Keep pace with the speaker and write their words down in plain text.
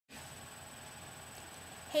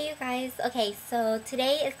Hey you guys, okay, so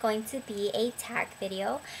today is going to be a tag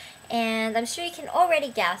video, and I'm sure you can already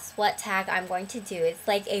guess what tag I'm going to do. It's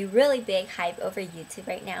like a really big hype over YouTube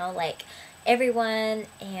right now, like everyone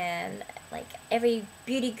and like every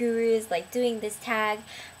beauty guru is like doing this tag,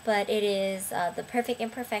 but it is the Perfect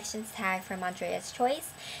Imperfections tag from Andrea's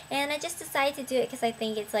Choice, and I just decided to do it because I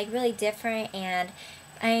think it's like really different, and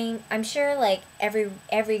I'm sure like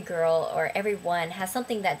every girl or everyone has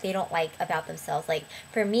something that they don't like about themselves. Like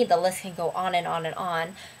for me, the list can go on and on and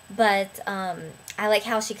on, but I like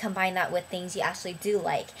how she combined that with things you actually do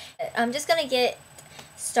like. I'm just gonna get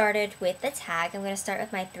started with the tag. I'm gonna start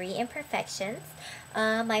with my 3 imperfections.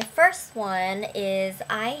 My first one is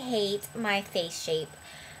I hate my face shape.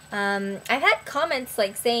 I've had comments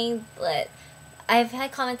like saying that I've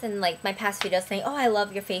had comments in like my past videos saying, "Oh, I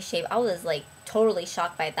love your face shape." I was like totally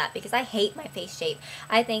shocked by that because I hate my face shape.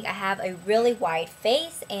 I think I have a really wide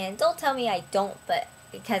face, and don't tell me I don't, but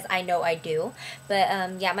because I know I do. But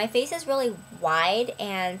yeah, my face is really wide,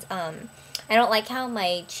 and I don't like how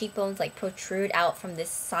my cheekbones like protrude out from this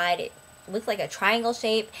side. It looks like a triangle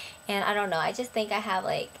shape, and I don't know. I just think I have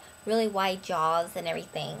like really wide jaws and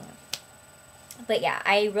everything. But yeah,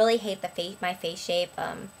 I really hate my face shape.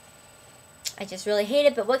 I just really hate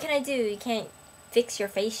it, but what can I do? You can't fix your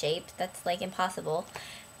face shape. That's like impossible.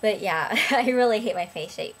 But yeah, I really hate my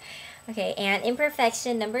face shape. Okay, and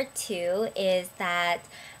imperfection number 2 is that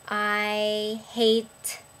I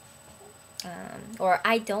hate or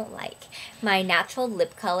I don't like my natural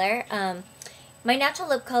lip color. My natural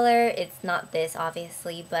lip color, it's not this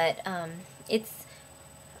obviously, but it's,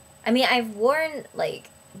 I mean, I've worn like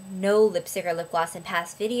no lipstick or lip gloss in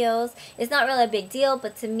past videos. It's not really a big deal,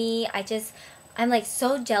 but to me, I'm like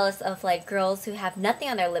so jealous of like girls who have nothing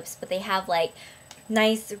on their lips, but they have like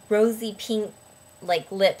nice rosy pink like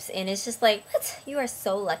lips, and it's just like, what? You are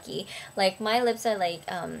so lucky. Like my lips are like,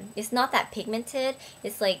 it's not that pigmented.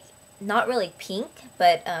 It's like not really pink,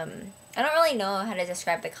 but I don't really know how to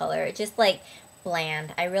describe the color. It's just like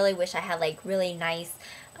bland. I really wish I had like really nice,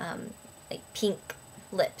 like pink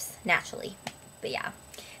lips naturally. But yeah,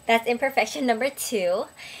 that's imperfection number 2.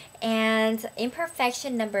 And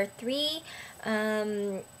imperfection number 3,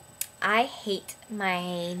 I hate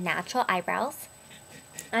my natural eyebrows.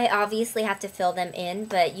 I obviously have to fill them in,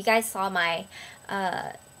 but you guys saw my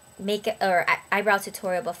makeup or eyebrow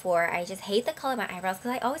tutorial before. I just hate the color of my eyebrows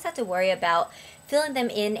because I always have to worry about filling them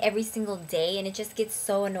in every single day, and it just gets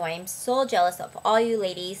so annoying. I'm so jealous of all you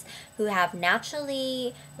ladies who have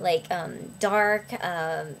naturally like dark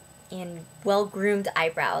and well-groomed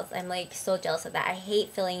eyebrows. I'm like so jealous of that. I hate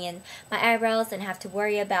filling in my eyebrows and have to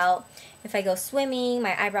worry about if I go swimming,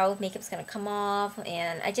 my eyebrow makeup's gonna come off,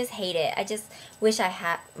 and I just hate it. I just wish I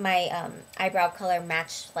had my eyebrow color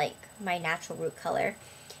matched like my natural root color.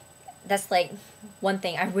 That's like one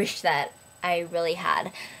thing I wish that I really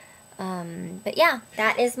had. But yeah,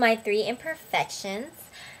 that is my 3 imperfections.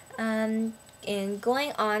 And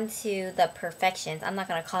going on to the perfections, I'm not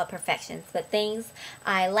going to call it perfections, but things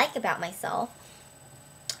I like about myself.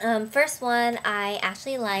 First one, I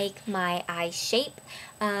actually like my eye shape.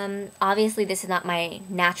 Obviously, this is not my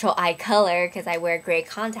natural eye color because I wear gray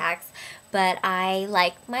contacts, but I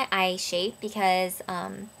like my eye shape because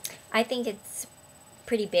I think it's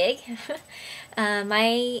pretty big.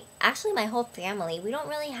 My whole family, we don't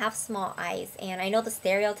really have small eyes, and I know the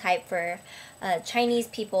stereotype for Chinese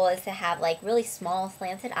people is to have like really small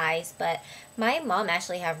slanted eyes, but my mom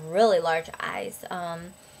actually have really large eyes.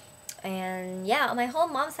 And yeah, on my whole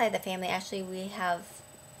mom's side of the family, actually we have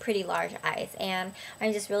pretty large eyes, and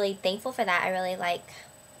I'm just really thankful for that. I really like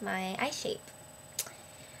my eye shape.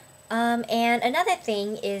 And another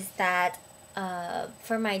thing is that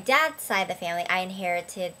for my dad's side of the family, I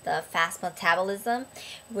inherited the fast metabolism,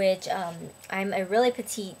 which I'm a really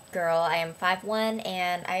petite girl. I am 5'1",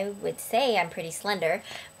 and I would say I'm pretty slender,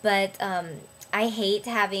 but I hate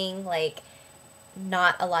having like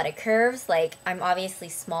not a lot of curves. Like I'm obviously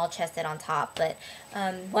small chested on top, but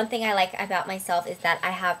one thing I like about myself is that I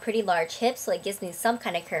have pretty large hips, so it gives me some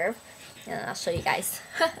kind of curve. I'll show you guys.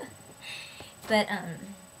 But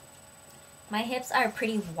my hips are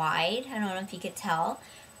pretty wide. I don't know if you could tell,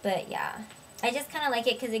 but yeah. I just kind of like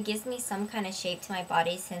it because it gives me some kind of shape to my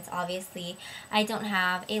body, since obviously I don't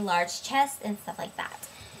have a large chest and stuff like that.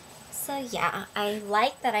 So yeah, I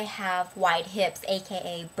like that I have wide hips,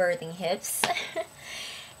 aka birthing hips.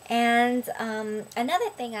 And another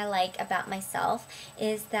thing I like about myself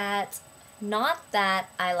is that, not that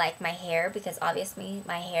I like my hair, because obviously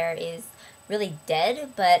my hair is really dead,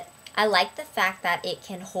 but I like the fact that it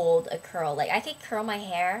can hold a curl. Like I could curl my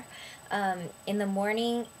hair in the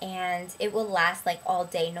morning, and it will last like all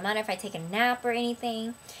day. No matter if I take a nap or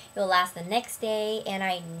anything, it will last the next day, and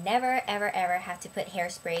I never ever ever have to put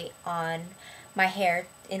hairspray on my hair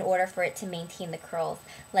in order for it to maintain the curls.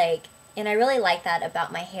 Like, and I really like that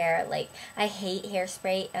about my hair. Like, I hate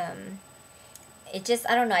hairspray. It just,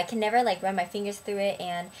 I don't know, I can never like run my fingers through it.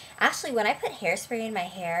 And actually, when I put hairspray in my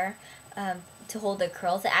hair to hold the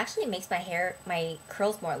curls, it actually makes my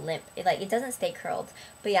curls more limp. It doesn't stay curled.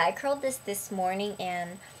 But yeah, I curled this morning,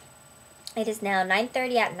 and it is now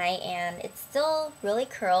 9:30 at night, and it's still really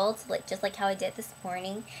curled, like just like how I did this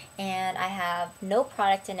morning. And I have no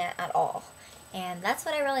product in it at all, and that's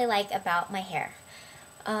what I really like about my hair.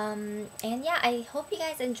 And yeah, I hope you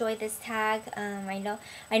guys enjoyed this tag. I know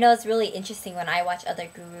it's really interesting when I watch other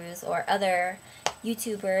gurus or other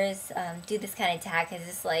YouTubers do this kind of tag, because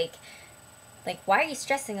it's like why are you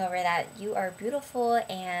stressing over that? You are beautiful.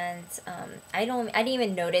 And I didn't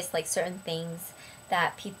even notice like certain things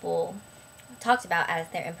that people talked about as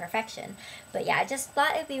their imperfection. But yeah, I just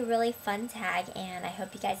thought it'd be a really fun tag, and I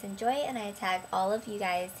hope you guys enjoy it, and I tag all of you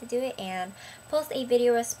guys to do it, and post a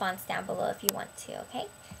video response down below if you want to. Okay,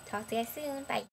 talk to you guys soon. Bye.